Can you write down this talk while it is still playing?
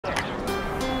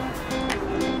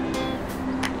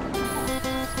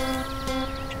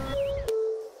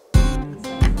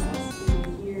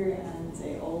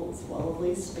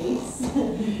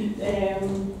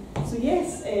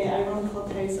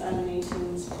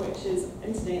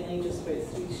incidentally just about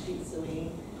 3 streets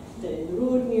away down the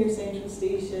road near Central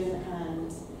Station, and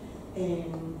I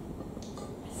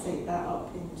set that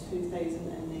up in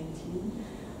 2019.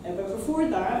 But before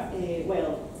that,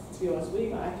 well, to be honest, way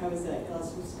back I was at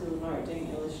Glasgow School of Art doing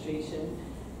illustration.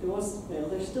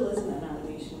 There still isn't an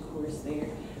animation course there,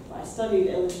 but I studied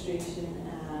illustration.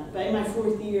 But in my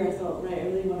 4th year I thought, right, I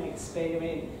really want to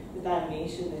experiment with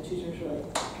animation. The tutors were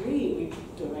like, great, we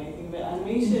don't know anything about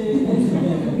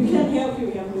animation, we can't help you,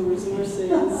 we have no resources.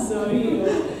 So,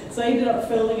 so I ended up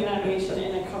filming an animation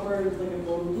in a cupboard, like a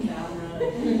bottom camera.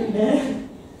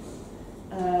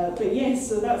 But yes,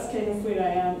 so that's kind of where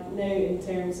I am now in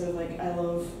terms of like, I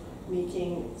love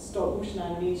making stop motion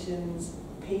animations,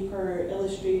 paper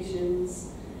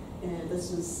illustrations.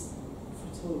 This was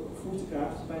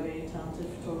photographed by the talented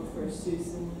photographer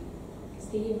Susan.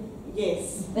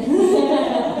 Yes.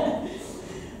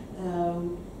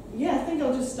 Yeah, I think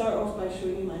I'll just start off by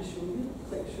showing you my shoulder,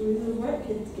 quick showing the work,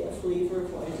 and to get a flavour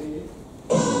of what I do.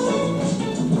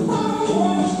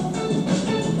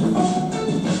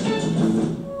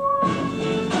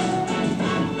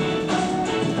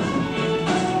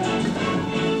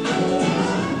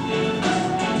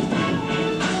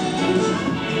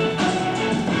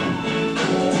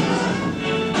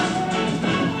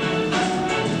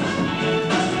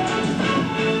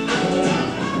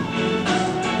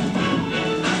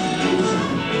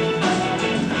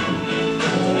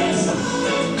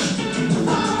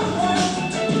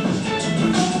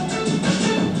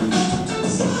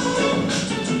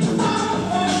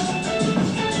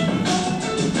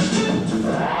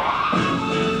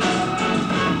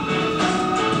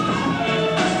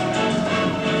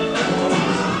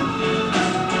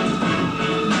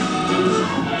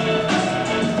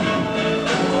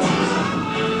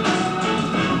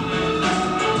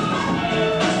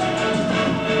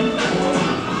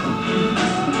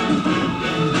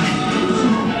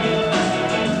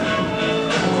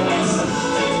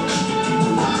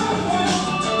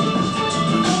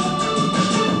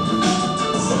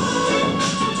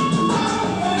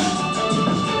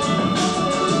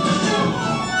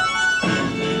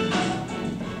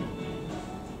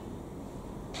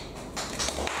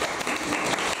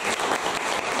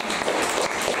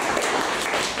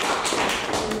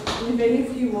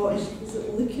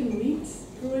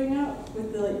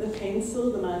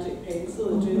 The magic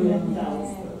pencil, the Juliet dance.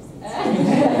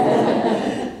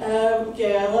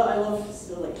 Yeah, I love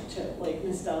still like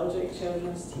nostalgic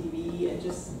children's TV, and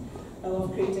just I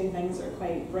love creating things that are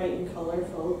quite bright and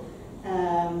colourful,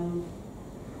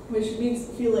 which makes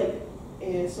it feel like.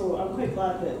 So I'm quite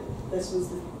glad that this was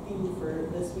the theme for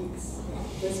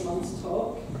this month's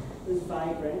talk. It was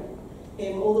vibrant.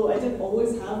 Although I didn't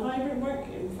always have vibrant work.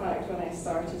 In fact, when I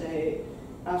started out,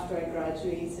 after I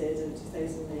graduated in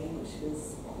 2009, which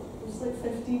was like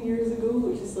 15 years ago,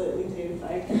 which is slightly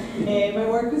terrifying, my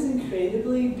work was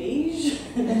incredibly beige,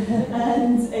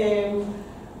 and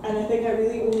I think I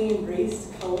really only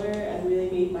embraced colour and really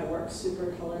made my work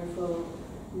super colourful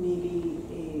maybe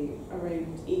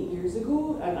around 8 years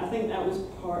ago, and I think that was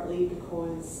partly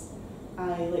because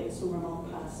so my mum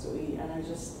passed away, and I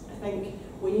think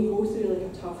when you go through like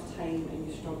a tough time and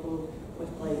you struggle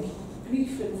with like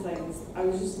grief and things, I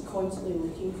was just constantly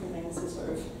looking for things to sort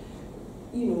of,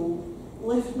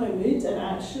 lift my mood. And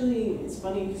actually, it's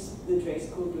funny because the dress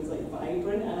code was like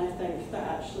vibrant, and I think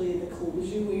that actually the clothes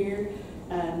you wear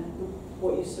and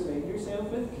what you surround yourself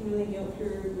with can really help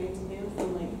your mental health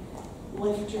and like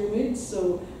lift your mood.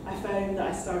 So I found that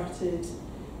I started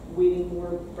wearing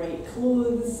more bright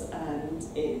clothes and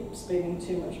spending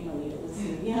too much money at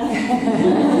Lithuania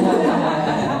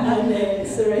and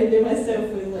surrounding myself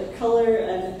with like colour,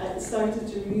 and it started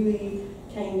to really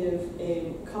kind of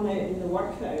come out in the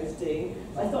work that I was doing.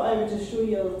 But I thought I would just show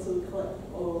you a little clip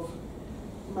of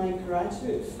my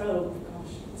graduate film.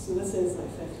 Gosh, so this is like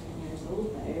 15 years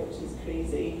old now, which is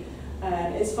crazy.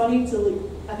 And it's funny to look,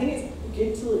 I think it's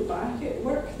good to look back at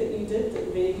work that you did at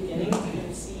the very beginning to kind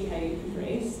of see how you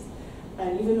progressed.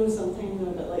 And even though sometimes I'm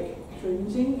a bit like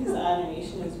cringing because the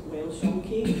animation is well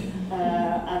chunky,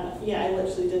 and yeah, I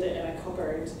literally did it in a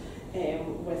cupboard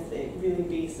with really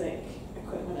basic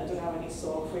equipment. I don't have any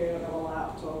software, I don't have a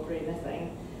laptop or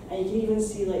anything. And you can even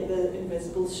see like the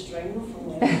invisible string from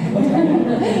like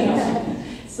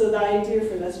So the idea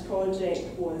for this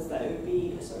project was that it would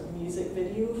be a sort of music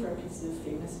video for a piece of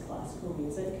famous classical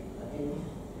music.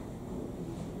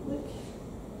 Look.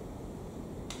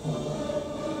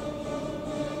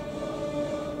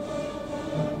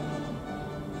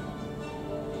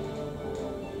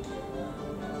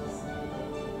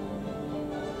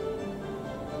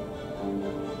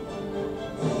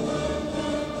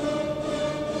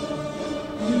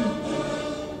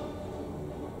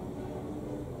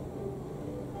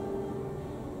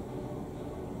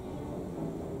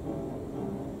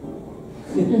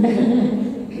 That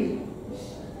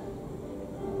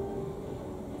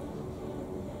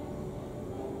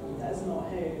is not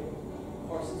how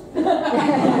horses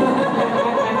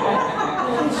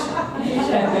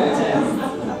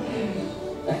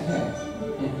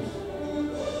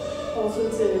Also,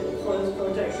 for this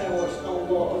project, I watched a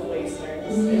lot of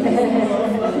Westerns. It was a lot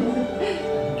of fun.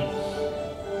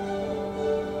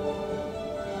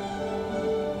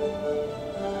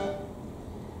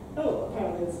 Oh,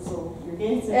 apparently this is all you're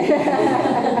getting.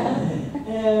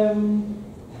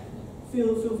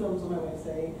 Full films on my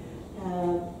website.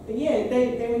 But yeah,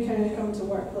 then we kind of come to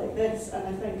work like this, and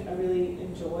I think I really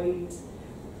enjoyed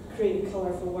creating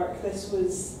colourful work. This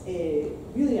was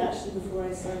really actually before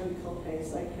I started with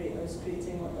Clubhouse. I was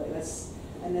creating work like this,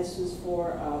 and this was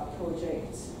for a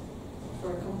project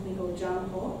for a company called Jam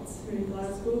Hot here in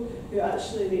Glasgow, who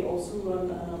actually they also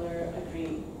run a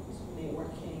great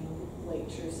networking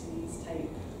lecture series type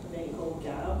event called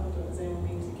Gab. I don't know if anyone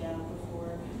been to Gab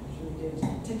before. It's really good.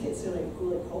 Tickets are like go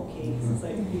like hotcakes. It's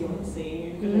like Beyonce.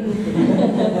 You're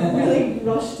gonna really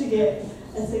rush to get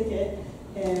a ticket.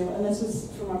 And this was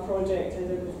from a project I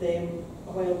did with them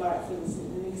a while back for the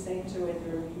St. Centre, where they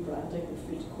were rebranding the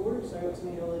food court. So I got to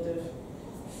make a load of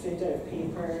food out of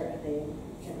paper and then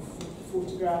kind of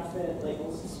photograph it, like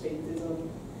all suspended on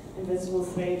invisible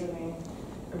thread and then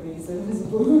erase the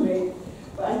invisible thread.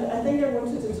 But I think I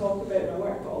wanted to talk about my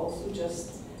work, but also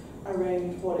just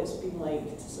around what it's been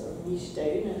like to sort of niche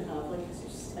down and have like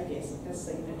I guess like a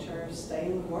signature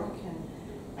style of work,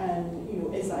 and you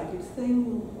know, is that a good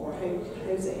thing, or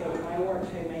how's it help my work,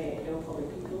 how might it help other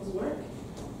people's work?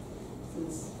 So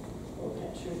this little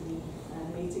picture of me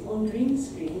animating on green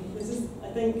screen. This is,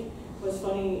 I think what's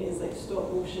funny is like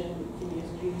stop motion can use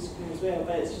green screen as well,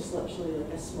 but it's just literally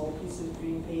like a small piece of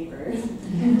green paper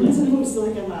as opposed to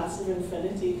like a massive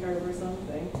infinity curve or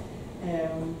something.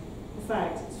 In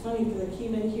fact, it's funny because I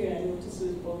came in here and I noticed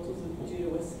those bottles of Jura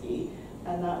whiskey,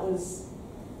 and that's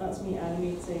me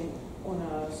animating on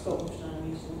a stop motion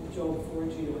animation job for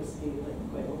Jura whiskey like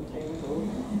quite a long time ago,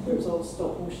 where it was all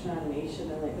stop motion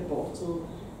animation and like the bottle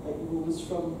like rose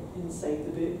from inside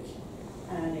the book,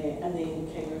 and then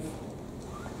kind of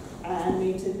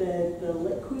animated the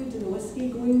liquid in the whiskey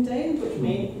going down, which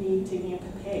meant me taking a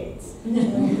pipette.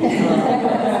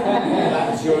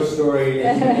 That's your story.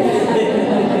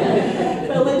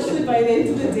 But literally by the end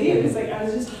of the day, it was like I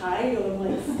was just high on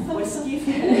like whiskey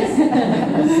fumes.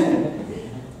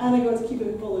 And I got to keep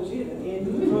it full of gin at the end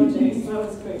of the project, so that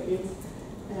was quite good.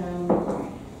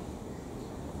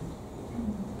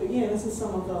 But yeah, this is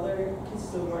some of the other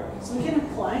pieces of work. So the kind of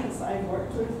clients that I've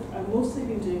worked with, I've mostly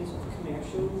been doing sort of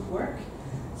commercial work.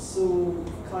 So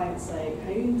clients like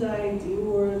Hyundai,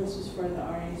 Dior, this was for the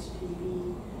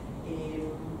RSPB,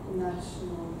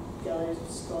 National Galleries of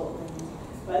Scotland.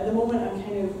 But at the moment I'm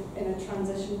kind of in a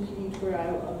transition period where I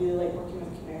really like working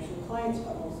with commercial clients,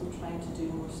 but I'm also trying to do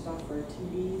more stuff for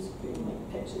TVs, putting like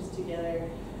pitches together,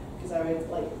 because I would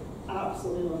like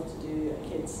absolutely love to do a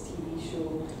kids TV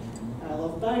show. I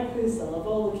love Bagpuss, I love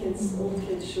all the kids, old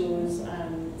kids shows,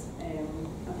 and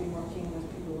I've been working with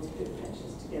people to put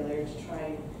pitches together to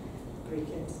try and break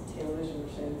into television,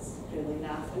 which sounds really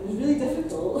naff. It was really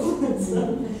difficult.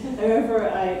 So, however,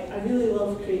 I really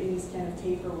love creating these kind of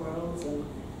paper worlds and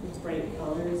with bright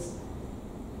colours.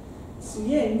 So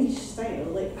yeah, niche style.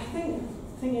 Like I think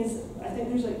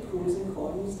there's like pros and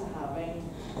cons to having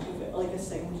like a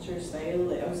signature style.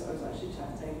 Like I was actually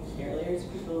chatting earlier to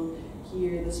people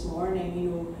here this morning. You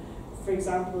know, for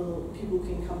example, people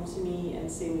can come to me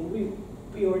and say, well,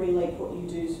 we already like what you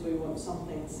do, so we want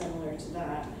something similar to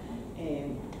that.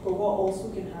 But what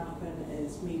also can happen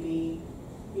is maybe,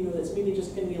 you know, it's maybe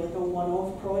just going to be like a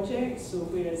one-off project. So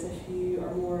whereas if you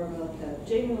are more of like a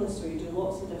generalist or you do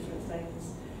lots of different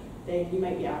things, then you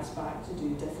might be asked back to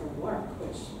do different work,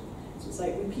 so it's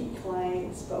like repeat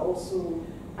clients, but also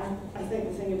I think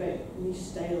the thing about niche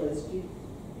style is you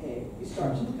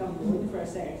start to become known for a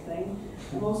certain thing.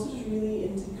 I'm also just really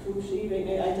into crochet right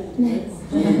now. I didn't do this.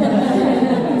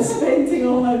 I'm spending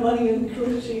all my money on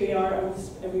crochet art.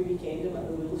 Every weekend I'm at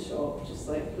the wool shop, just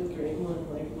like the gremlin,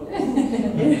 like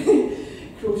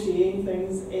crocheting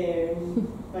things.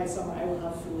 By summer I will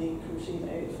have fully crocheted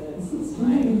outfits. That's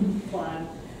my plan.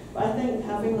 But I think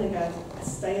having like a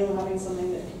style, having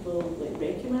something that people like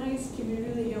recognise can be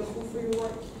really helpful for your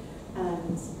work.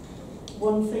 And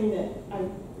one thing I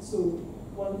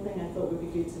thought would be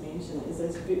good to mention is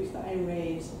this book that I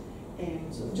read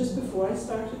just before I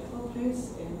started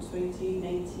Clubhouse in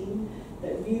 2019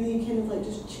 that really kind of like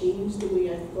just changed the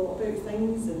way I thought about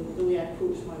things and the way I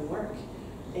approach my work.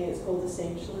 It's called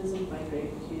Essentialism by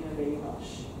Greg McKeown. I very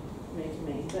much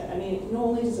recommend it. I mean, not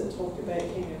only does it talk about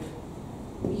kind of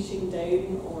niching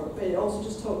down, but it also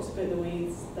just talks about the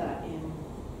ways that, you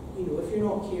know, if you're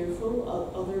not careful,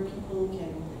 other people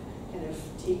can kind of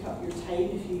take up your time.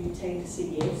 If you tend to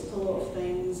say yes to a lot of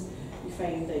things, you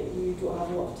find that you don't have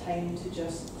a lot of time to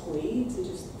just play, to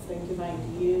just think of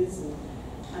ideas,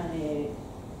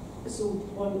 so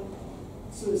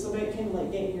it's about kind of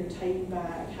like getting your time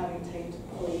back, having time to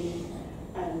play,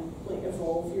 and like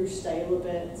evolve your style a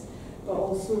bit. But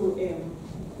also,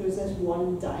 there's this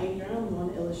one diagram,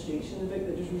 one illustration about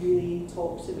that just really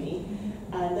talked to me.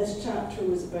 And this chapter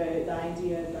was about the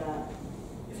idea that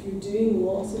if you're doing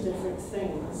lots of different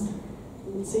things,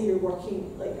 say you're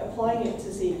working, like applying it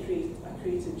to say a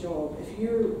creative job, if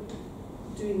you're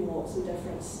doing lots of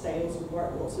different styles of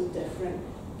work, lots of different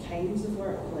kinds of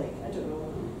work, like, I don't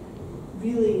know,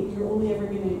 really you're only ever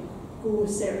going to go a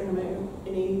certain amount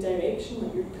in any direction,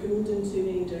 like you're pulled in too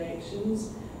many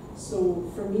directions.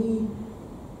 So for me,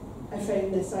 I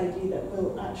found this idea that,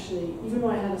 well, actually, even though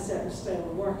I had a certain style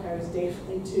of work, I was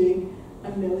definitely doing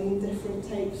a million different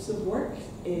types of work.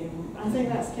 I think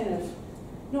that's kind of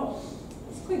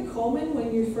it's quite common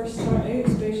when you first start out,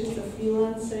 especially as a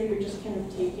freelancer. You're just kind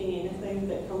of taking anything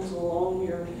that comes along,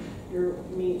 your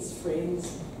mate's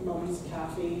friend's mum's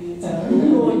cafe needs a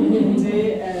logo and you can do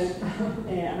it.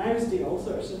 And I was doing all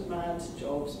sorts of mad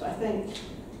jobs, but I think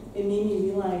it made me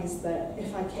realise that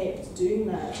if I kept doing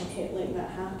that, if I kept letting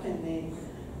that happen, then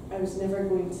I was never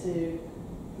going to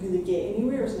really get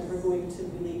anywhere, I was never going to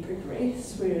really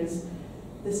progress. Whereas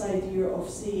this idea of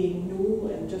saying no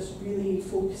and just really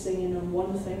focusing in on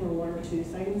one thing or one or two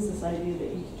things, this idea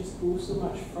that you can just go so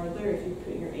much further if you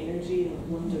put your energy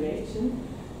in one direction.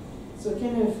 So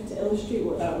kind of to illustrate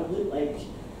what that would look like,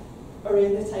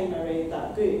 around the time I read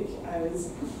that book, I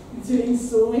was doing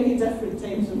so many different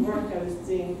types of work. I was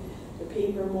doing the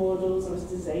paper models, I was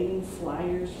designing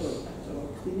flyers for, I don't know,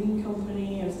 a cleaning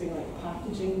company, I was doing like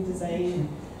packaging design,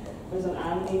 I was an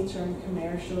animator in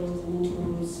commercials,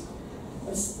 logos, I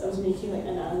was making like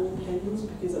enamel pins,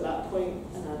 because at that point,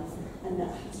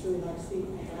 it's really hard to say,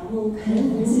 enamel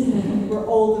pins were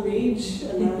all the rage,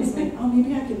 and I was like, oh,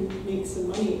 maybe I can make some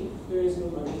money. There is no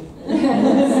money.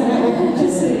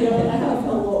 Just so you know, I have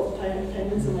a lot of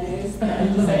pins in my house that I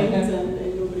designed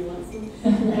and nobody wants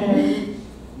them.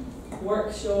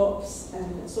 Workshops,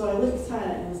 and so I looked at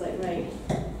it and I was like, right,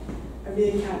 I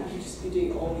really can't just be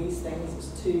doing all these things,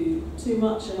 it's too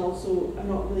much, and also I'm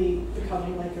not really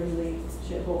becoming like a really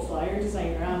shit hot flyer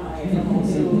designer, am I? I'm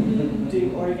also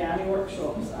doing origami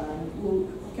workshops, and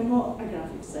like I'm not a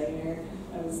graphic designer,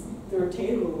 they were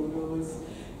terrible logos.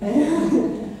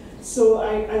 So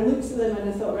I looked at them and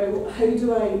I thought, right, well, how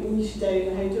do I niche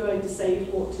down, how do I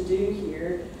decide what to do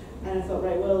here? And I thought,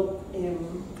 right, well,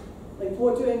 like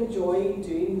what do I enjoy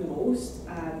doing the most,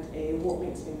 and what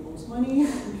makes me the most money,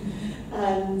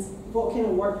 and what kind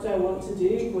of work do I want to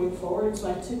do going forward. So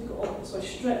I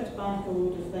stripped back a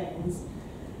load of things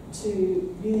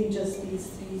to really just these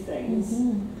three things.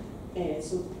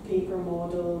 So paper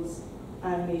models,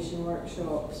 animation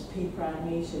workshops, paper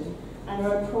animation, and I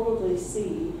would probably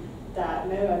see that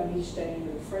now I've niched down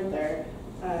even further,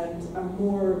 and I'm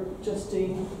more just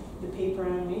doing the paper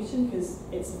animation because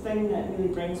it's the thing that really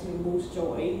brings me the most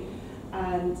joy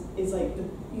and is like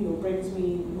brings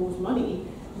me the most money,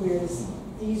 whereas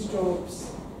these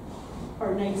jobs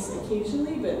are nice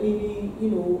occasionally, but maybe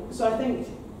so I think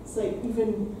it's like,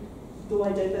 even though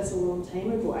I did this a long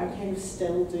time ago, I'm kind of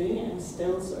still doing it, I'm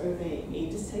still sort of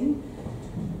editing.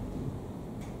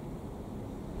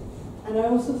 And I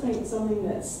also think something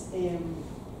that's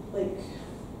like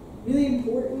really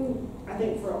important, I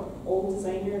think, for all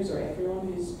designers or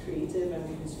everyone who's creative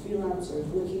and who's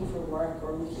freelancers looking for work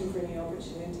or looking for new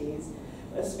opportunities,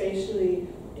 especially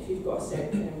if you've got a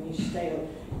certain kind of niche style,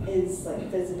 is like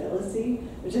visibility,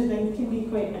 which I think can be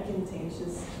quite a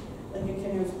contentious, like a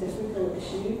kind of difficult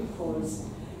issue, because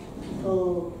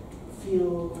people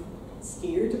feel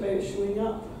scared about showing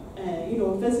up.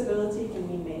 Visibility can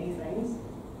mean many things.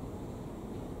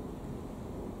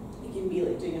 It can be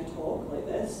like doing a talk like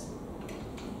this,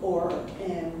 or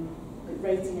like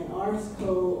writing an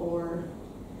article, or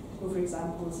for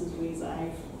example, this is ways that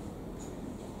I've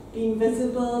been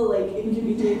visible, like it could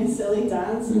be doing a silly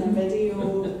dance in a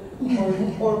video,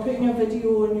 or putting a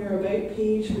video on your about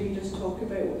page where you just talk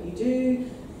about what you do.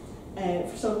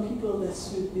 For some people,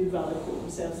 this would be rather put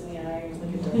themselves in the eye with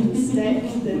like a dirty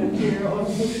stick, then appear on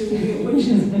social media, which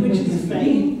is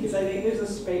fine, because I think there's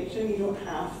a spectrum. You don't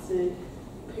have to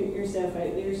put yourself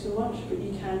out there so much, but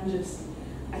you can just,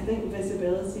 I think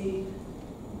visibility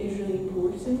is really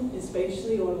important,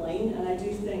 especially online, and I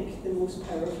do think the most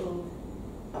powerful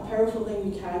a powerful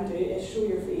thing you can do is show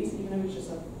your face, even if it's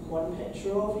just one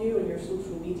picture of you on your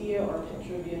social media or a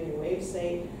picture of you on your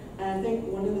website. And I think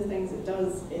one of the things it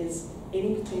does is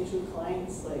any potential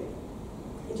clients, like,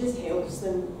 it just helps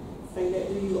them find out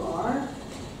who you are,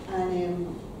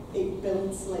 and it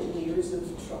builds like layers of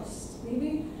trust,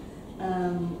 maybe.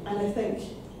 And I think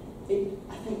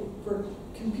we're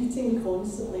competing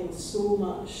constantly with so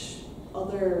much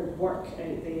other work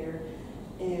out there,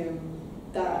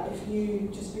 that if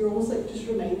you're almost like just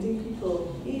reminding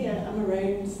people, hey, I'm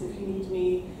around if you need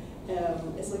me.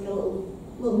 It's like a little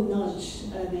nudge,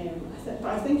 and but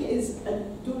I think it is. I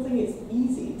don't think it's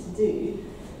easy to do.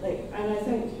 Like, and I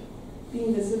think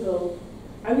being visible,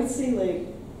 I would say, like,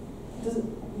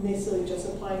 doesn't necessarily just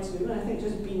apply to women. I think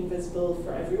just being visible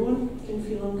for everyone can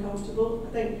feel uncomfortable.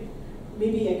 I think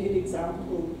maybe a good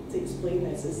example to explain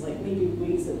this is like maybe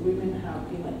ways that women have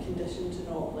been like conditioned to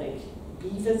not like be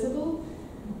visible,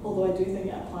 although I do think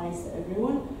it applies to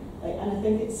everyone. Like, and I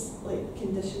think it's like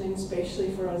conditioning,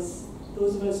 especially for us,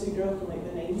 those of us who grew up in like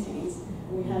the 90s,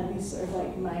 and we had these sort of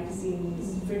like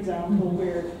magazines, for example,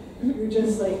 where you're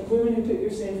just like, women who put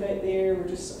yourself out there were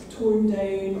just sort of torn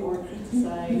down or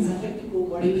criticised. I think people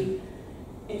worry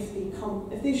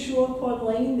if they show up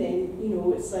online, then, you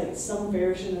know, it's like some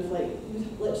version of like, you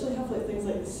literally have like things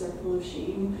like the circle of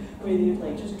shame, where they would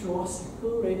like just draw a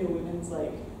circle around a woman's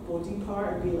like body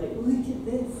part and be like, look at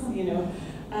this, you know.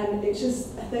 And it's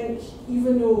just, I think,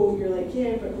 even though you're like,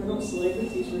 yeah, but we're not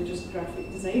celebrities, we're just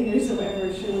graphic designers or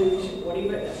whatever, surely we should worry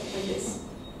about it. Like, it's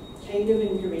kind of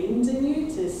ingrained in you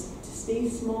to stay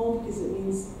small, because it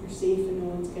means you're safe and no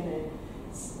one's gonna,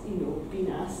 you know, be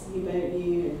nasty about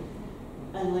you.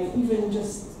 And like, even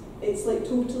just, it's like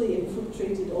totally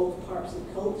infiltrated all parts of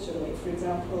culture. Like, for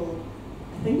example,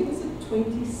 I think it was the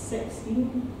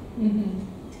 2016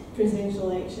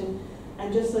 presidential election,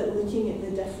 and just like looking at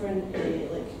the different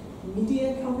like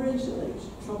media coverage that like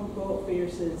Trump got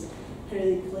versus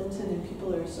Hillary Clinton, and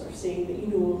people are sort of saying that, you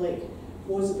know, like,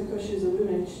 was it because she was a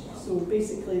woman? So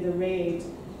basically the red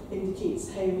indicates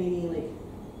how many like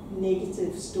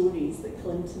negative stories that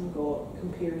Clinton got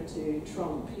compared to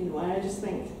Trump, you know. And I just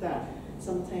think that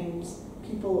sometimes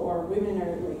people or women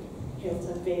are like held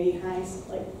to a very high,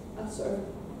 like a sort of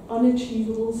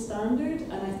unachievable standard,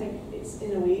 and I think it's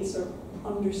in a way sort of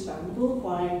understandable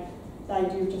why the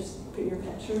idea of just putting your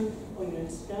picture on your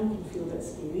Instagram can feel a bit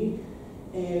scary.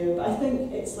 But I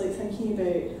think it's like thinking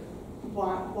about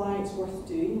why it's worth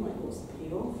doing, like what's the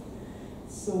payoff.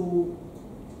 So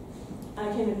I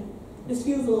kind of, this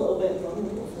feels a little bit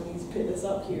vulnerable for me to put this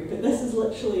up here, but this is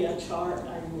literally a chart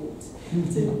I wrote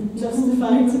to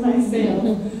justify to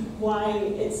myself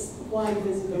why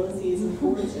visibility is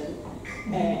important.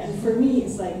 And for me,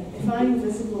 it's like, if I'm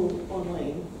visible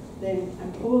online, then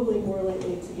I'm probably more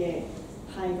likely to get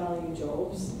high value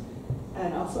jobs.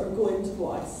 And I'll sort of go into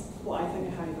what I think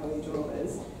a high value job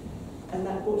is, and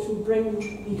that which will bring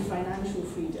me financial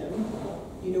freedom,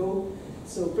 you know,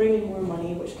 so bringing more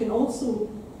money, which can also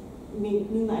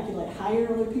mean that I can like hire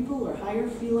other people or hire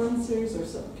freelancers or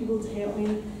some people to help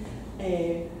me,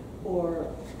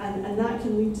 and that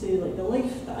can lead to like the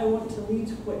life that I want to lead,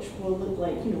 which will look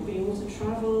like, you know, being able to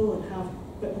travel and have a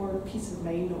bit more peace of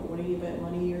mind, not worry about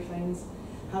money or things,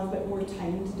 have a bit more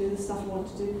time to do the stuff I want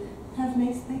to do, have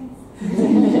nice things.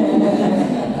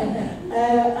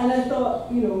 And I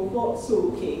thought, you know,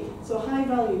 okay, so a high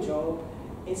value job,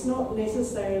 it's not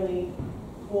necessarily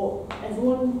what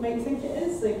everyone might think it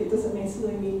is. Like, it doesn't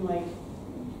necessarily mean like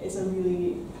it's a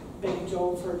really big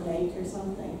job for Nike or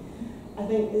something. I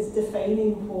think it's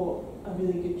defining what a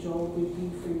really good job would be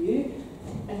for you.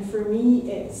 And for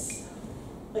me, it's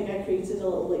like I created a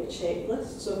little like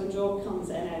checklist. So if a job comes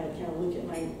in, I kind of look at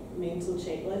my mental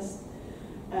checklist.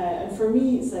 And for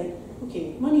me, it's like,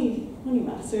 okay, money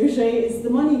matters, right? Is the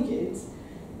money good?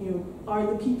 You know, are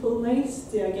the people nice?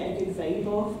 Do I get a good vibe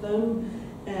off them?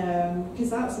 Because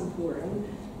that's important.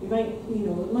 You might, you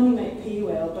know, money might pay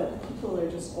well, but people are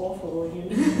just awful, you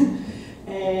know.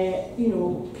 You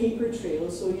know, paper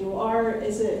trails. So, you know,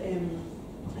 I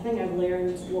think I've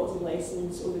learned lots of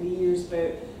lessons over the years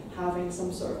about having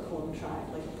some sort of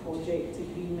contract, like a project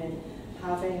agreement,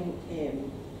 having,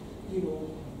 you know,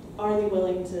 are they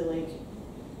willing to like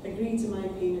agree to my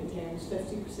payment terms,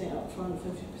 50% up front,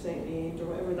 50% at the end, or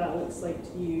whatever that looks like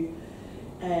to you.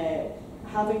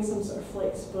 Having some sort of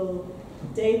flexible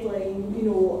deadline, you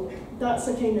know, that's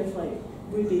a kind of like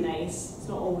really nice. It's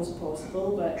not always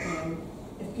possible, but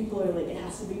if people are like, it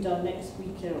has to be done next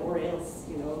week or else,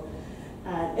 you know.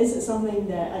 Is it something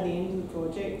that at the end of the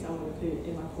project I'm going to put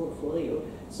in my portfolio?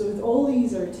 So if all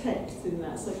these are ticked, then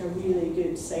that's like a really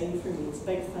good sign for me. It's a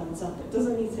big thumbs up. It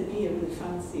doesn't need to be a really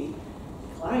fancy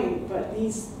client, but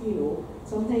these, you know,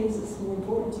 sometimes it's more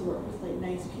important to work with like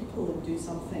nice people and do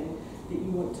something that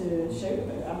you want to shout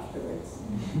about afterwards.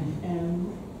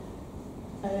 And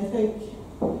I think,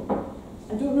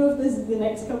 I don't know if the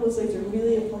next couple of slides are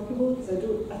really applicable, because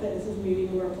I think this is maybe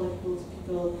more applicable to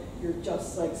people who are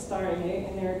just like starting out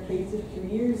in their creative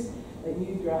careers, like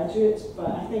new graduates.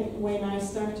 But I think when I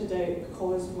started out,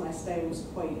 because my style was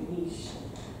quite niche,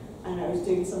 and I was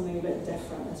doing something a bit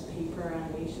different, this paper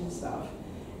animation stuff,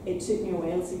 it took me a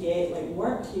while to get like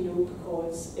work, you know,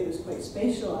 because it was quite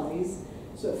specialised.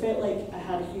 So it felt like I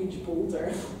had a huge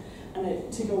boulder, and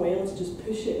it took a while to just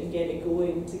push it and get it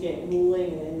going, to get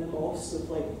rolling in the moss of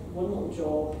like one little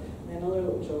job, and another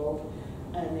little job,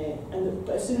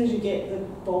 but as soon as you get the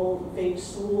ball very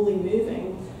slowly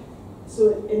moving,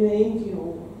 so in the end, you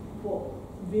know, what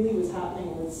really was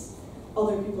happening was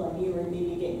other people I knew were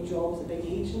maybe getting jobs at big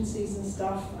agencies and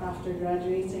stuff after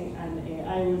graduating, and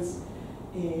I was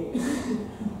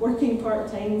working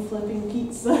part-time flipping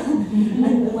pizza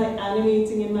and like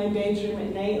animating in my bedroom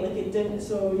at night. Like it didn't,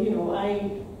 so you know,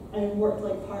 I worked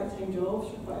like part-time jobs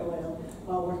for quite a while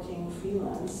working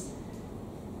freelance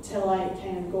till I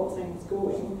kind of got things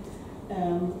going.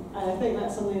 And I think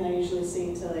that's something I usually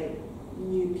say to like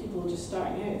new people just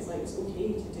starting out. It's like, it's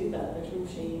okay to do that, there's no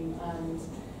shame, and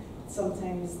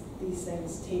sometimes these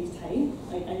things take time,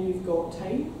 like, and you've got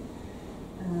time.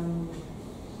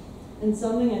 And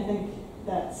something I think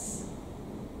that's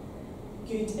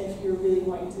good if you're really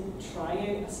wanting to try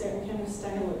out a certain kind of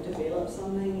style or develop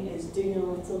something is doing a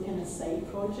little kind of side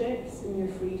projects in your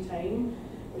free time,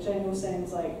 which I know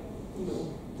sounds like, you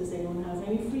know, does anyone have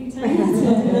any free time to do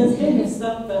this kind of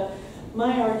stuff? But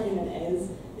my argument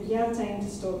is, if you have time to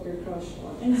stalk your crush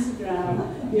on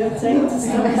Instagram, you have time to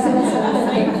start some sort of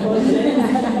side project.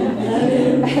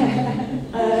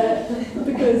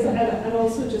 Because, and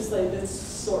also just like this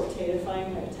sort of terrifying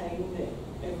amount of time that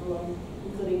everyone,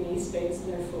 including me, spends on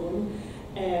their phone.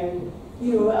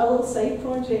 You know, a little side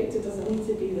project, it doesn't need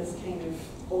to be this kind of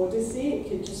odyssey. It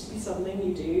could just be something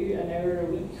you do an hour a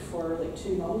week for like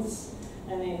 2 months,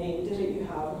 and then at the end of it you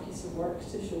have a piece of work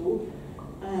to show.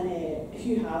 And if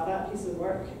you have that piece of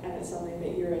work and it's something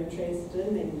that you're interested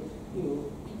in, then you know,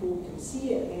 people can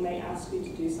see it. They might ask you to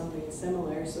do something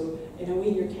similar. So in a way,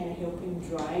 you're kind of helping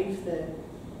drive the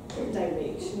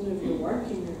direction of your work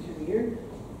in your career.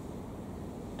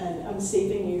 And I'm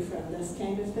saving you from this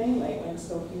kind of thing, like when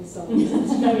stalking someone's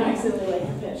Instagram, accidentally like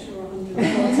a picture or 140.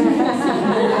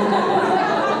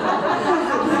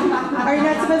 Are you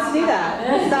not supposed to do that?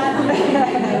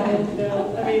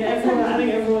 No. I mean, I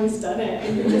think everyone's done it,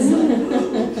 and you're just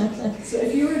like. So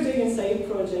if you were doing a side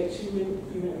project, you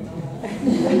wouldn't know that.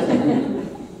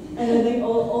 And I think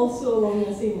also along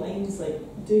the same lines, like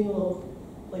doing a little,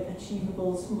 like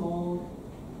achievable small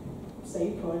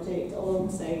side project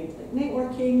alongside like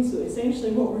networking. So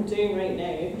essentially what we're doing right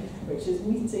now, which is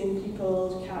meeting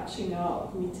people, catching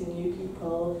up, meeting new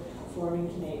people, forming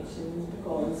connections,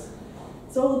 because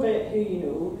it's all about who you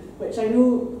know, which I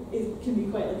know it can be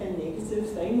quite like a negative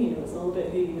thing, you know, it's all about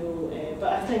who you know,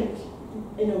 but I think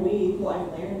in a way what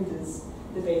I've learned is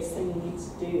the best thing you need to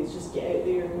do is just get out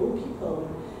there and know people,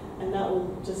 and that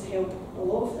will just help a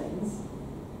lot of things.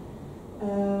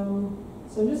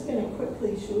 So I'm just going to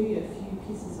quickly show you a few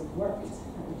pieces of work at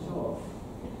a job.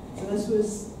 So this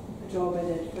was a job I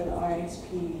did for the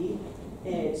RSPB.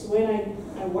 So when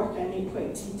I work, I make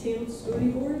quite detailed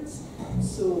storyboards.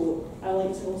 So I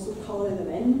like to also colour them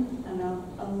in, and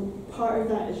part of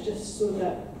that is just so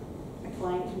that a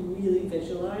client can really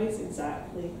visualise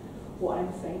exactly what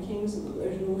I'm thinking, so that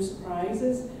there's no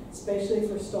surprises, especially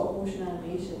for stop motion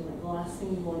animation. Like the last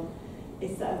thing you want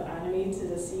is that I've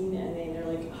animated a scene and then they're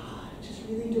like, I just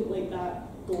really don't like that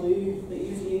blue that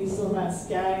you've used on that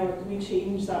sky, or can we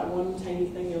change that one tiny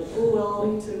thing? You're like, oh well, I'll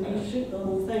need to reshoot the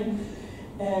whole thing,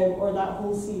 or that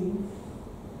whole scene.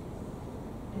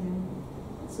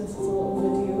 So this is a little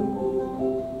video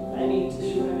I need to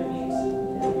show how I made the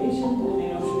animation, and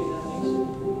then I'll show you the animation.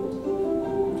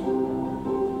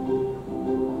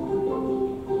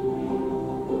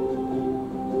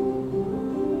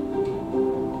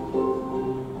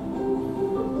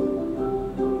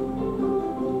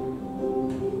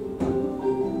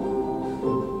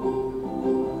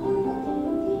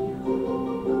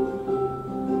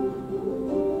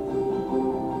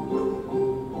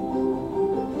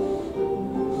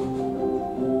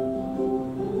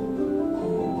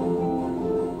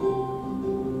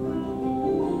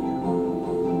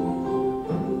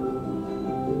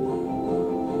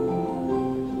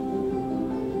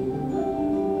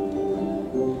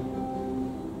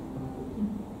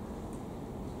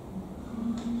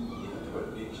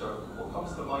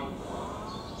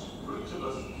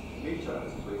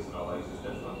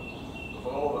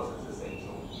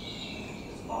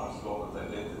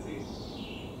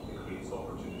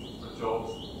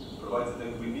 jobs, provides the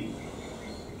things we need.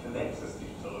 It connects us to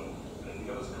each other, and it can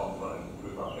give us comfort and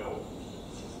improve our health.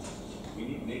 We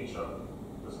need nature,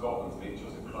 but Scotland's nature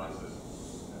is in crisis,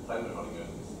 and time is running out.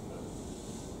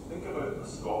 Think about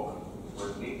Scotland,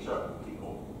 where nature and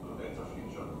people have a better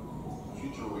future. A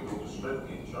future where we don't disrupt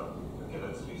nature, but give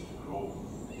it space to grow.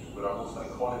 Where our most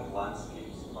iconic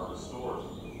landscapes are restored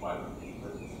by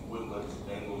peatlands, woodlands,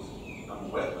 meadows,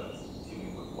 and wetlands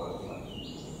teeming with wildlife.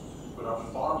 Where our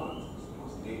farmland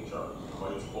supports nature and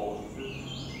provides quality food.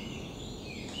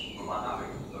 Where by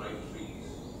having the right trees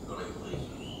in the right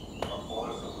places, our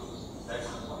forests are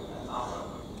excellent life and our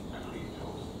wildlife and create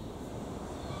jobs.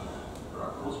 Where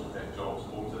our coast protect jobs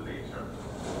home to nature.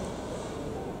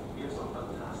 We have some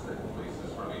fantastic places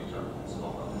for nature in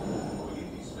Scotland, but we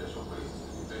need these special places to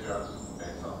be bigger,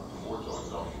 better, more joined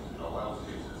up in our wild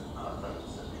spaces and our private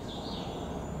cities.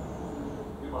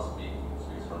 We must make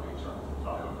space for nature to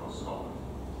thrive across Scotland,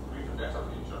 create a better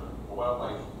future for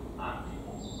wildlife and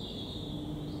people.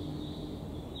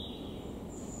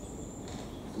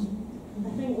 I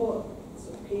think what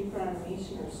sort of paper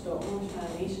animation or stop motion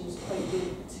animation is quite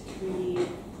good to create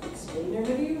explainer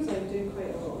videos. I do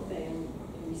quite a lot of them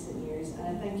in recent years, and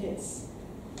I think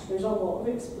there's a lot of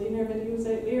explainer videos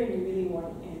out there, and you really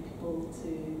want people to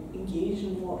engage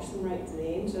and watch them right to the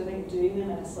end. So I think doing them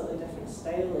in a slightly different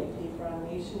style, like paper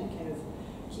animation, it kind of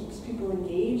keeps people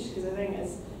engaged. Because I think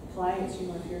as clients, if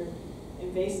you're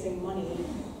investing money,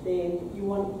 then you don't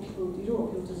want people to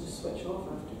just switch off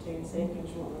after 10 seconds.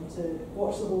 You want them to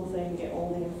watch the whole thing, get all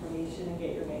the information, and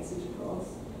get your message across.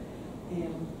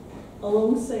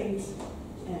 Alongside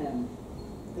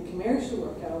the commercial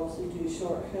work, I also do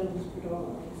short films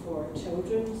predominantly for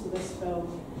children. So this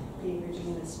film, Paper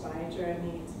Jean the Spider, I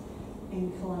made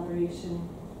in collaboration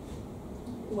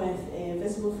with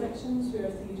Visible Fictions, who are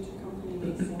a theatre company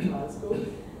based in Glasgow.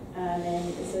 And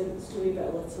it's a story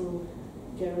about a little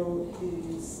girl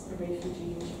who's a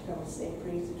refugee and she becomes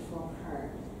separated from her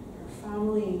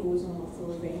family and goes on a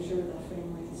little adventure with a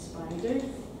friendly spider.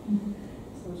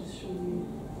 So I'll just show you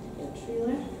the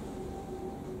trailer.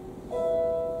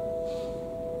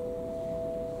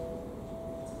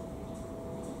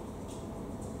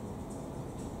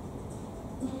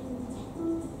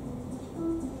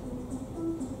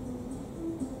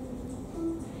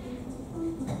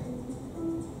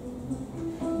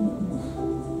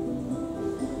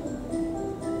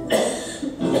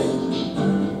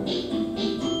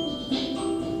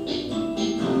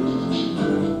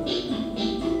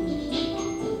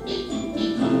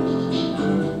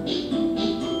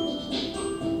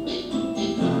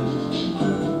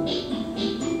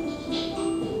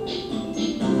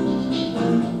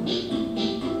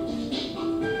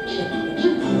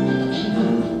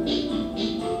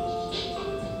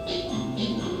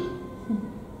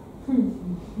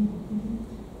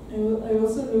 I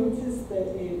also noticed that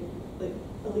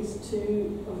at least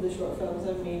two of the short films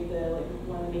I've made,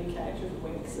 one of the main characters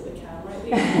winks at the camera at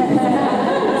the end.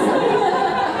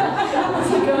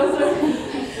 It's like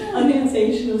an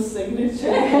unintentional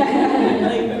signature,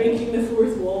 like breaking the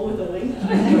fourth wall with a wink.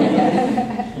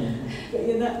 But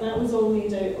yeah, that was all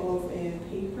made out of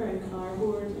paper and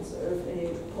cardboard and sort of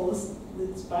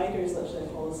the spider is literally a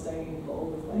polystyrene ball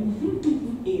with like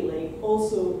 8 legs.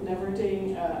 Also, never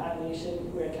doing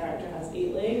animation where a character has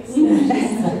 8 legs. I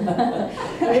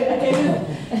kind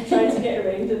of tried to get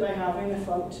around it by having the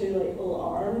front 2 little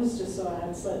arms, just so I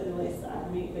had slightly less to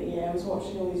animate. But yeah, I was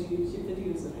watching all these YouTube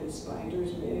videos of how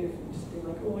spiders move and just being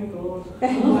like, oh my god, I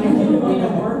could have been a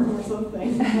worm or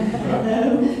something.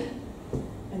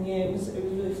 And yeah, it was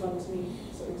really fun to me,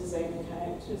 sort of designing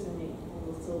characters and making all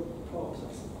those little props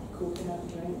of coconut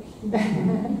drink.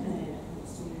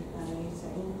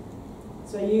 Animating.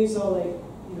 So I use all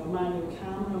manual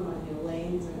camera, manual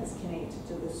lens, and it's connected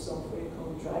to this software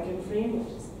called Dragon Frame,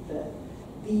 which is the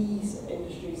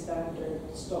industry standard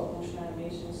stop motion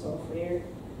animation software.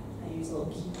 I use a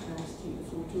little keypad to take the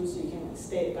photos, so you can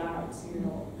step back, so you're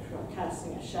not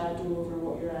casting a shadow over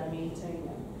what you're animating.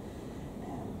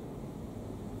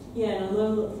 And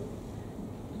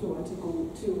I don't want to go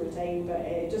too over time, but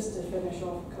just to finish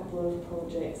off a couple of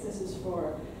projects. This is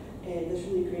for this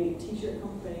really great t-shirt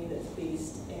company that's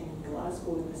based in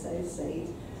Glasgow in the south side,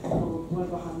 called One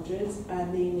of 100,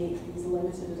 and they make these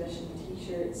limited edition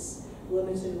t-shirts,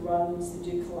 limited runs.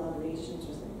 They do collaborations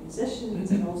with musicians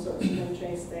and all sorts of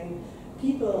interesting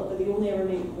people, but they only ever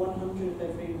make 100 of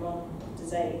every run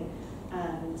design,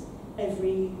 and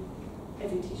every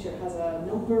t-shirt has a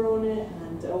number on it,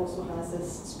 and it also has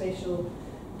this special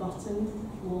button,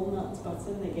 walnut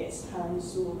button, that gets hand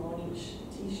sewn on each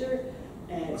t-shirt.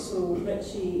 So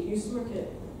Richie used to work at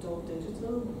Dog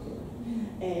Digital,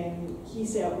 he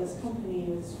set up this company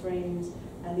with his friends,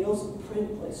 and they also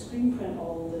screen print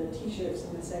all the t-shirts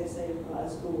on the south side of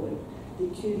Glasgow, and they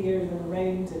courier them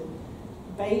around in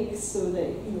bikes so that,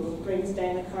 you know, it brings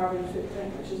down the carbon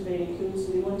footprint, which is very cool.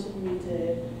 So they wanted me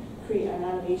to create an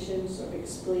animation, sort of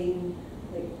explain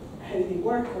like how they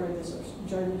work or the sort of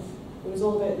journey. It was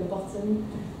all about the button.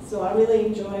 So I really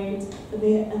enjoyed, and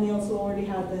they also already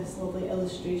had this lovely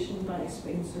illustration by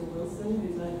Spencer Wilson,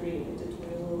 who's a great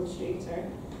editorial illustrator.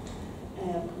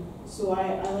 So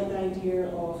I like the idea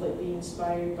of like being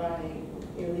inspired by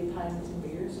early Pans and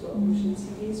Bears stop motion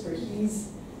series, where he's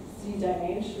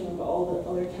three-dimensional, but all the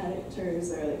other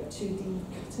characters are like 2D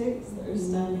cutouts that are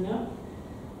standing up.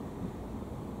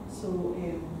 So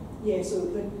yeah, so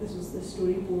this was the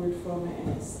storyboard from it,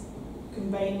 and it's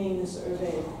combining the sort of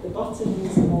the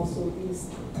buttons and also these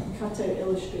cutout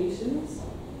illustrations. So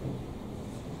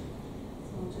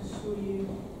I'll just show you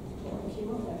what I came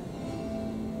up with.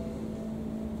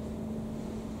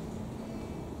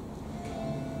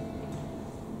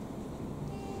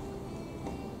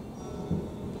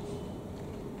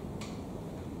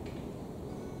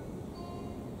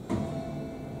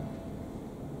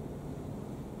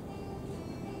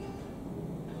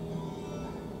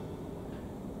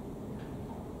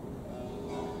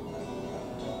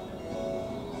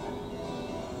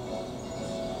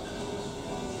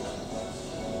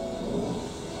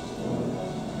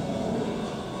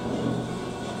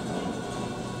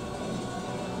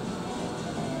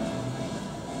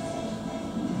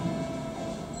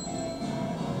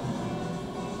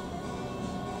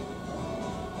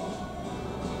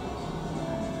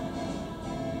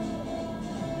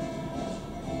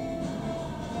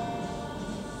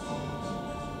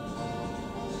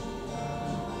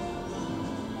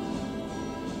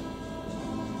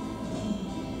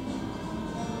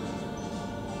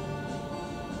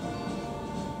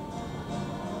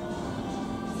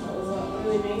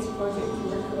 Nice project to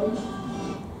work on.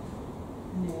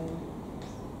 And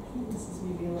I think this is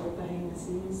maybe a little behind the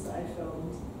scenes that I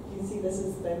filmed. You can see this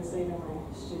is the inside of my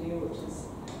studio, which is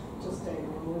just down the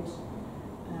road.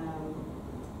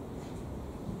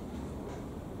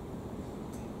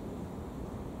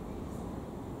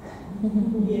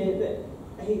 Yeah, but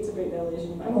I hate to break the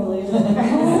illusion, but I'm illusion.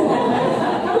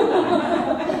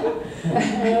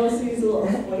 I also use a lot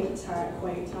of white tack.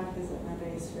 White tack is like my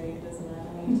best friend as an animator.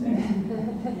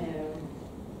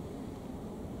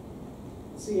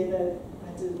 So yeah, I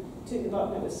took the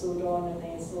button that was sewed on and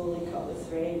then slowly cut the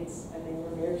threads and then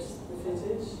reversed the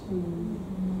footage.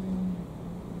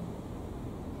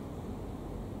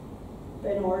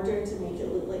 But in order to make it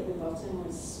look like the button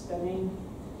was spinning,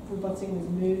 the button was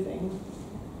moving.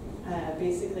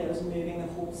 Basically, I was moving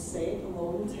the whole set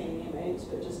along tiny amounts,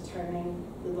 but just turning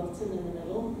the button in the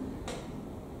middle,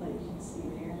 like you can see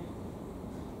there.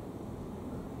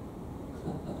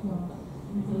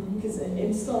 Because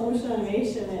in stop motion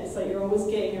animation, it's like you're always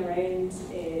getting around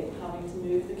having to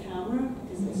move the camera,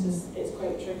 because it's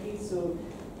quite tricky. So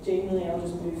generally, I'll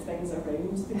just move things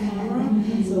around the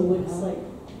camera, so it looks like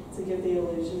to give the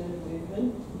illusion of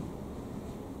movement.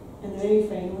 And the very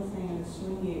final thing I was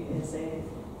showing you is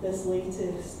this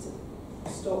latest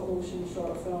stop motion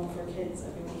short film for kids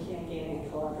I've been making again in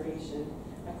collaboration,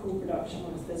 a co-production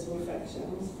with Visible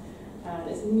Fictions, and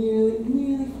it's nearly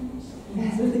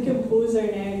finished. So the composer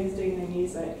now who's doing the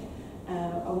music,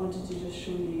 I wanted to just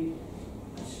show you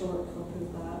a short clip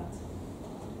of that.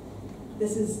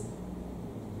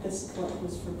 This clip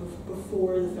was for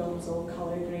before the film was all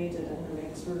colour graded and the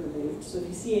rigs were removed. So if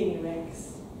you see any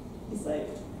rigs, he's like,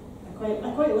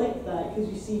 I quite like that because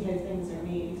you see how things are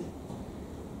made.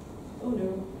 Oh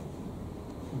no.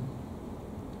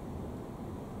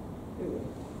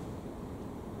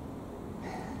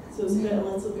 So it's about a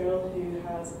little girl who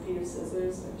has a pair of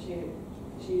scissors, and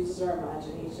she uses her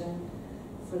imagination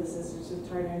for the scissors to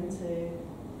turn into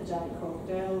a giant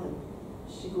crocodile, and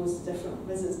she goes to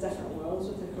visits different worlds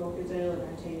with the crocodile and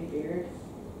her teddy bear.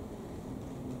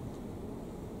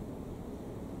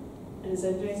 And it's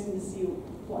interesting to see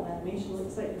what an animation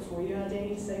looks like before you add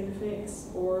any sound effects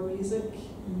or music,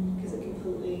 because it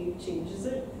completely changes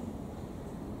it.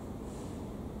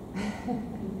 It's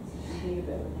a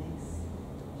bit of a mess.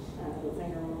 I don't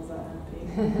think our mum was that happy.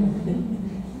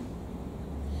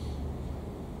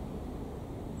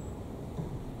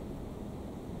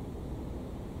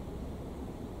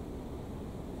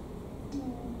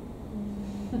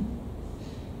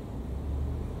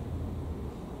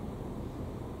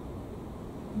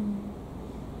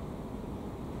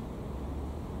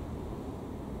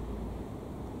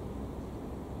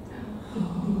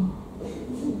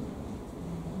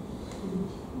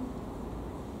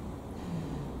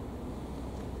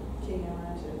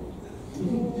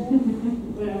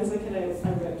 when I was a kid, I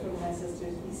ripped one of my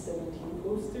sister's E17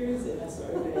 posters in a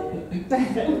sort of bit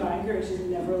of anger, and she's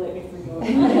never let me forget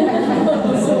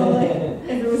it. So like,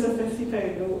 if it was a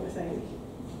 £50 note, I think.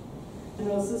 And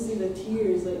I also see the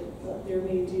tears, like they're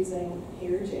made using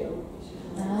hair gel.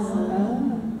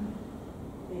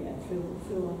 Yeah,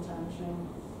 full on tantrum.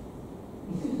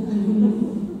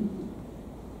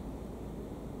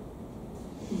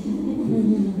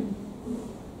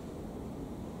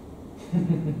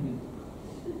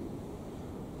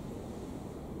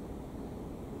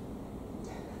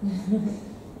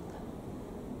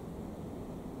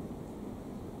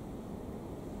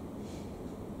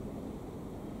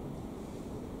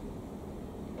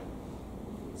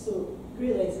 So,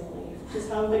 great lesson in life. Just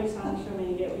have a big tantrum and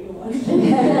you get what you want.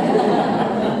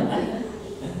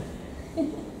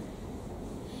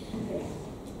 Okay.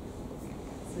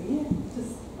 So yeah,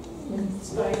 just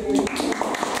inspiring.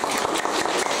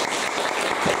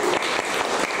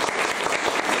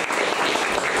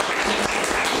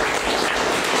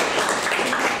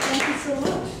 Thank you so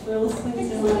much for listening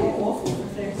to my awful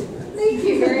perfection. Thank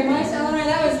you very much, Eleanor.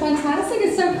 That was fantastic.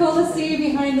 It's so cool to see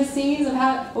behind the scenes of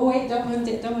how. Oh wait, don't move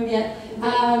yet. Do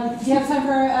you have time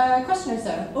for a question or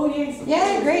so? Oh yes.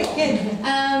 Yeah, great, good.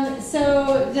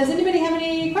 So, does anybody have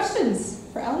any questions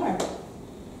for Eleanor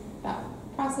about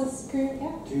process, crew?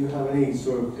 Yeah. Do you have any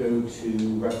sort of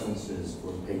go-to references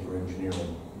for paper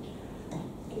engineering?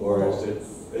 Or is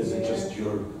it just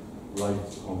your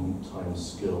lifetime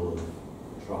skill of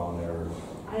trial and error?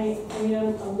 I mean,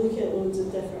 I'll look at loads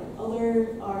of different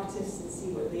other artists and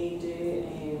see what they do.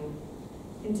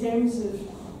 In terms of,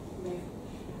 I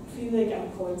feel like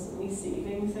I'm constantly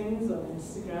saving things on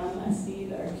Instagram that I see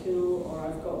that are cool, or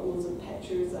I've got loads of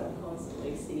pictures that I'm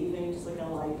constantly saving, just like a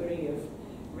library of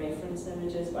reference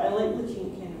images. But I like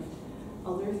looking at kind of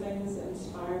other things that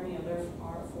inspire me, other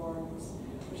art forms,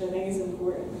 which I think is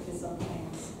important because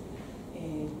sometimes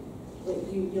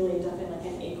like you'll end up in like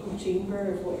an echo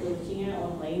chamber of what you're looking at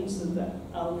online, so the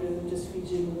algorithm just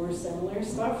feeds you more similar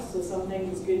stuff. So sometimes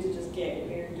it's good to just get in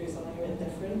there and do something a bit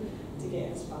different to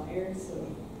get inspired. So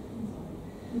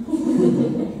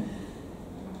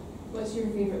What's your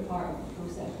favorite part of the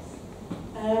process?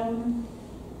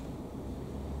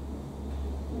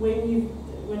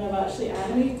 When I've actually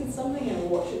animated something and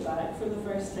watch it back for the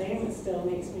first time, it still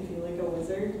makes me feel like a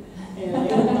wizard, like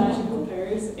with magical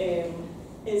powers.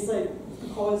 It's like,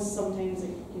 because sometimes,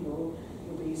 like, you'll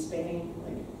be spending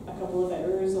like a couple of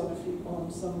hours on a few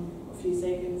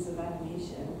seconds of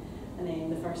animation, and then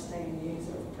the first time you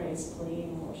sort of press play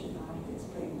and watch it back, it's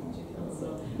pretty magical.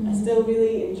 So I still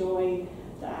really enjoy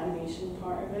the animation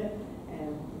part of it.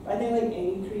 But I think like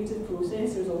any creative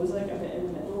process, there's always like a bit in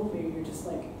the middle where you're just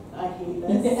like, I hate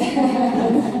this.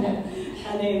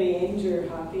 And then in the end you're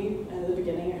happy, and at the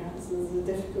beginning you're happy. So there's a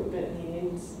difficult bit in the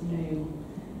end.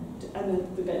 And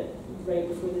the bit right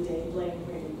before the deadline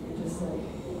where you're just like,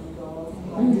 oh my god,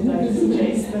 why did I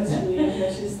suggest this really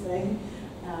ambitious thing?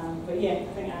 But yeah, I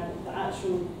think the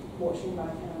actual watching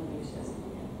back animation is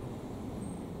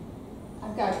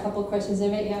I've got a couple of questions. Yeah,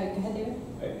 go ahead, David.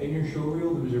 In your show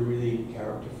reel, there was a really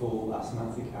characterful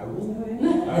asthmatic owl.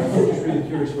 I'm just really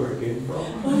curious where it came from.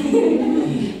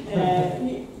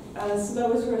 So that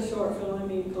was for a short film I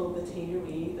made called The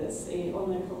Takeaway that's on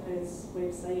the Clubhouse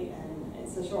website, and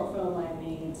it's a short film I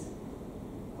made,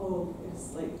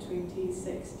 it's like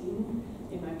 2016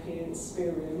 in my parents'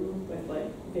 spare room with like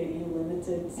very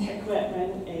limited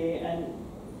equipment, and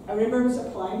I remember I was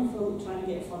applying for trying to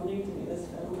get funding to make this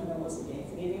film and I wasn't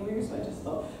getting anywhere, so I just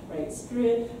thought, right, screw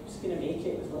it, I'm just going to make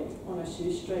it with like on a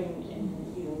shoestring in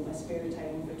my spare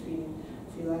time between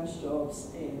freelance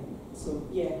jobs. So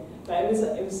yeah, but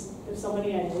it was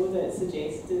somebody I know that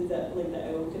suggested that like the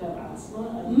owl could have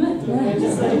asthma, and I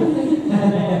just like,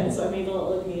 so I made a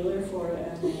little mailer for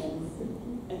it,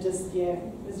 and just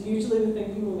it's usually the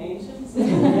thing people mention. So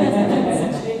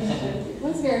It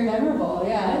was very memorable,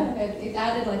 yeah. It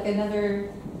added like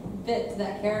another bit to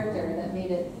that character that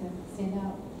made it kind of stand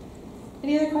out.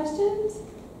 Any other questions?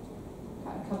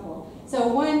 Got a couple. So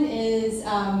one is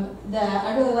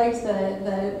I really liked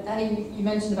the I think you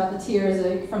mentioned about the tears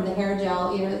from the hair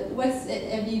gel. Do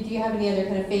you have any other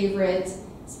kind of favorite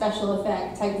special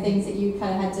effect type things that you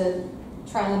kind of had to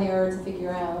trial and error to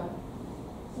figure out?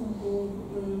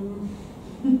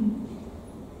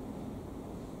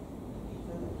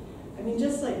 I mean,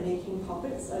 just like making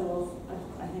puppets, I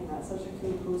think that's such a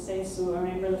cool process. So I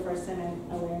remember the first time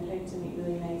I learned how to make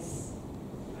really nice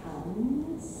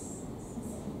hands.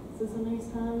 Is this a nice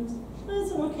hand? Oh,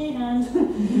 it's an okay hand.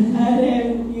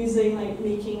 And using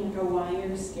making like a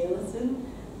wire skeleton,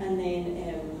 and then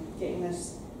getting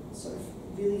this sort of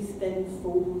really thin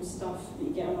foam stuff that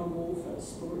you get on a wall for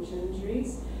sports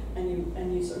injuries,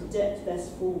 and you sort of dip this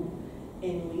foam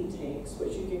in latex,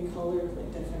 which you can colour with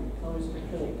like different colours of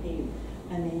acrylic paint,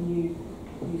 and then you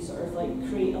sort of like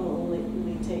create a little wet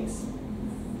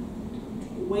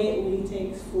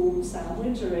latex foam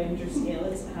sandwich around your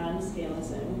hand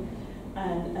skeleton,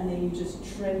 and then you just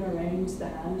trim around the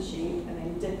hand shape, and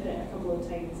then dip it a couple of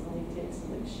times in latex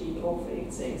and like shake off the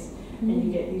excess, and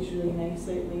you get these really nice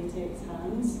like latex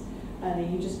hands, and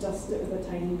then you just dust it with a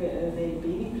tiny bit of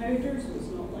baby powder so it's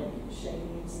not like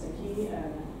shiny and sticky.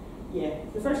 And yeah,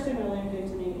 the first time I learned how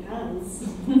to make hands,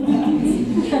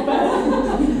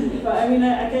 but I mean,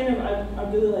 I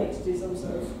really like to do some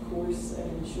sort of course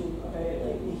and show about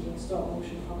like making stop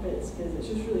motion puppets, because it's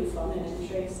just really fun and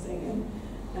interesting,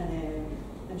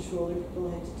 and show other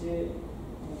people how to do it.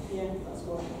 Yeah, that's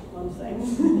one thing.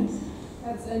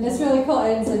 And it's really cool,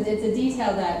 and it's a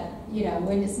detail that, you know,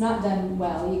 when it's not done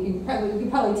well, you can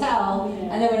probably tell,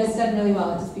 and then when it's done really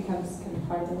well, it just becomes kind of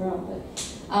part of the world. But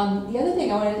the other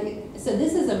thing I wanted, so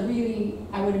this is a really,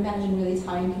 I would imagine, really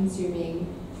time-consuming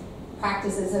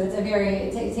practices. So it's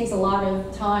it takes a lot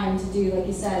of time to do, like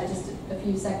you said, just a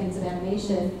few seconds of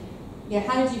animation. Yeah,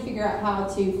 how did you figure out how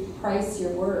to price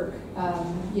your work?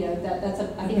 You know,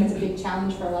 I think that's a big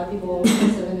challenge for a lot of people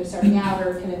so when they're starting out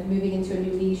or kind of moving into a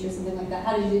new niche or something like that.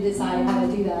 How did you decide how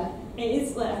to do that? It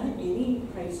is like, I think any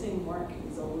pricing work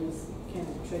is always kind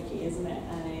of tricky, isn't it?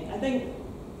 And I think,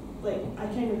 like, I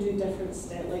kind of do different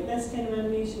stuff. Like this kind of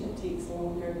animation, it takes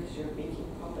longer because you're making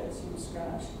puppets from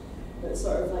scratch. But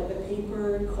sort of like the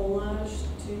paper collage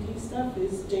 2D stuff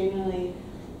is generally,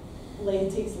 like,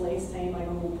 it takes less time, like a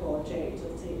whole project.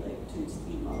 It'll take like 2 to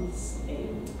 3 months.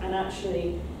 And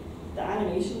actually, the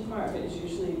animation part of it is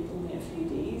usually only a few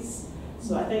days.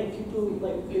 So I think people,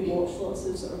 like, we watch lots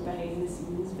of sort of behind the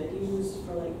scenes videos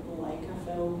for like Leica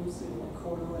films and like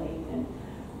Coraline, and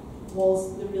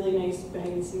the really nice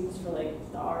behind the scenes for like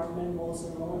the Aardman, Wallace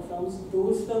and Gromit films.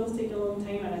 Those films take a long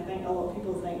time, and I think a lot of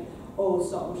people think, oh,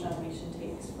 stop motion animation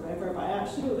takes forever, but I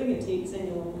actually don't think it takes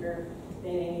any longer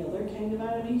than any other kind of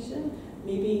animation.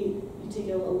 Maybe you take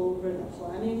a little longer in the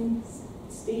planning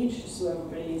stage, so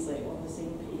everybody's like on the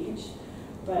same page.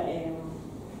 But I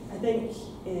think,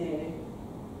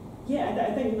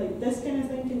 I think like this kind of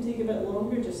thing can take a bit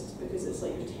longer, just because it's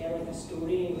like you're telling a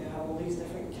story and you have all these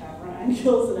different camera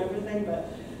angles and everything.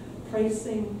 But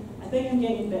pricing, I think I'm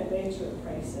getting a bit better at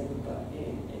pricing, but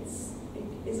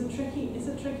it's a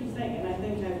tricky thing, and I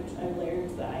think I've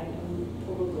learned that I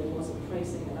probably wasn't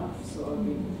pricing enough, so I've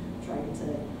been trying to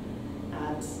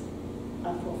add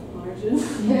profit margin.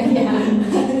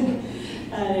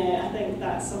 And I think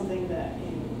that's something that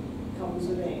comes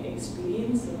with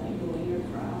experience and like knowing your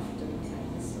craft and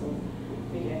things. So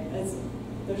yeah,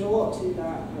 there's a lot to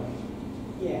that, but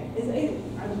yeah,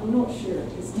 I'm not sure.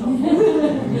 It's tough.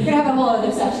 We could have a whole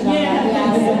other session on that.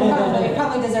 Yeah, it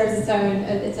probably deserves its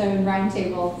own round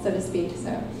table, so to speak.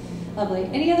 So lovely.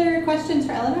 Any other questions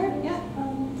for Eleanor? Yeah.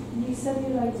 You said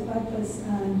you liked Bus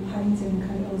and Paddington,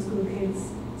 kind of old school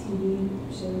kids TV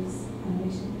shows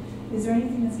animation. Is there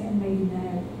anything that's getting made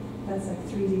now that's like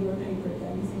 3D or paper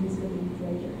that you think is going to be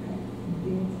greater kind of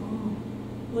being?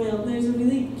 Well, there's a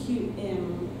really cute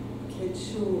kids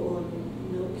show on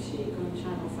Milkshake on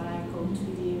Channel 5 called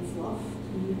 2D and Fluff,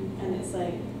 and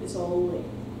it's all like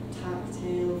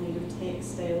tactile, made of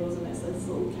textiles, and it's this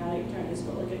little character, and it's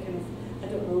got like a kind of, I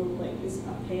don't know, like it's a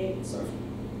pet sort of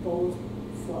ball of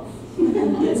fluff.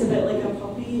 It's a bit like a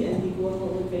puppy, and they go on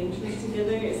little adventures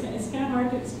together. It's kind of hard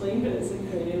to explain, but it's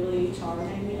incredibly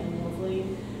charming and lovely.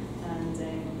 And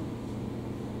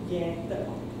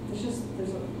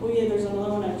there's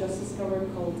another one I've just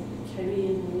discovered called Kiwi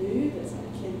and Lou. That's a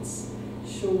kids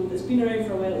show that's been around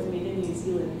for a while. It's made in New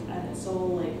Zealand, and it's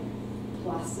all like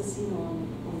plasticine on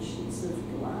sheets of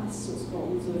glass. So it's got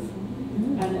loads of,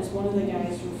 and it's one of the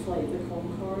guys from Flight of the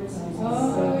Conchords.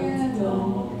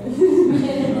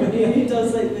 Who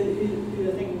does like who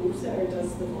I think wrote it or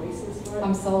does the voices for it.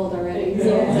 I'm sold already. These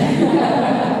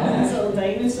little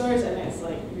dinosaurs, and it's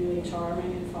like really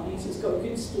charming and funny. So it's got a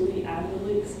good story and it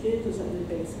looks good. It's like the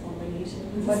best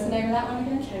combination. What's the name of that one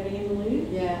again? Kiwi and Lou.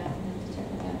 Yeah, I have to check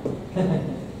that out.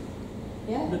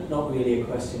 Yeah. Not really a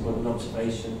question, but an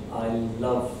observation. I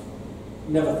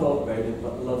never thought about it,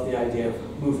 but love the idea of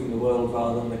moving the world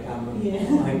rather than the camera. Yeah. I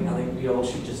think we all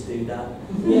should just do that.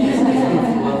 Yeah.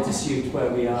 Move the world to suit where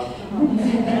we are.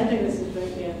 I think this is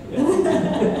great, yeah.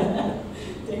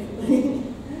 Definitely.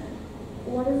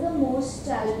 What is the most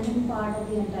challenging part of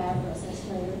the entire process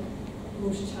for you?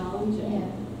 Most challenging? Yeah.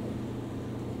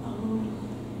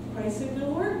 Pricing the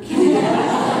work. I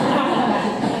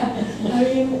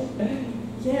mean,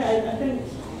 yeah, I think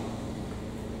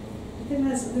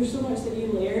there's so much that you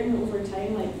learn over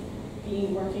time, like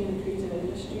working in creative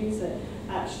industries, that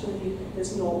actually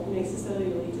is not necessarily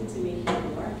related to making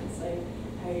new work. It's like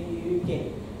how you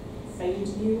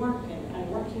find new work and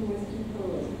working with people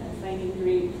and finding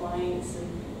great clients and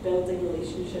building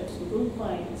relationships with those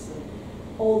clients and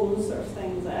all those sort of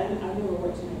things. I've never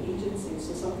worked in an agency,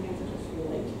 so sometimes I just feel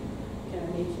like kind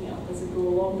of making it up as I go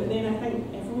along. But then I think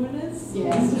everyone is.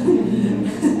 Yeah.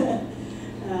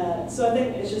 So I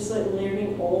think it's just like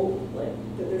learning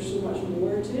that there's so much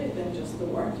more to it than just the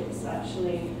work. It's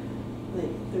actually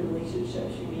like the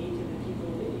relationships you make and the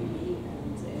people that you meet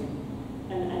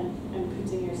and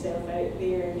putting yourself out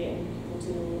there and getting people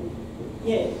to know,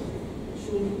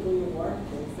 showing people your work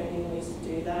and finding ways to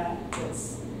do that.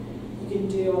 You can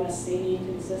do on a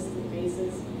semi-consistent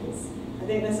basis, because I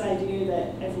think this idea that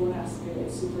everyone has to be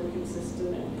like super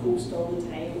consistent and post all the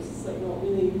time, it's like not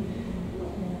really.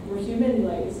 We're human,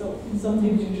 like, so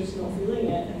sometimes you're just not feeling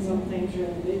it, and sometimes you're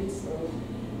in the mood. So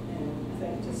I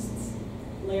think just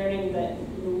learning that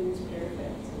no one's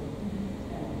perfect.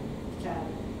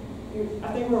 I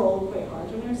think we're all quite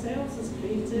hard on ourselves as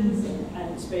creatives,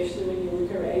 and especially when you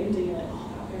look around and you're like, oh,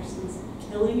 that person's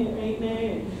killing it right now,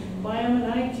 and why am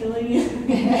I killing it?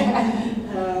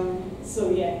 So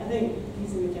I think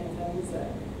these are the kind of things that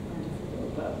are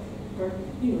difficult, but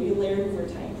you learn over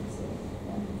time.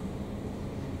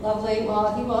 Lovely. Well,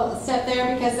 I think we'll step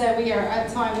there because we are out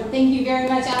of time. But thank you very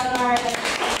much, Eleanor.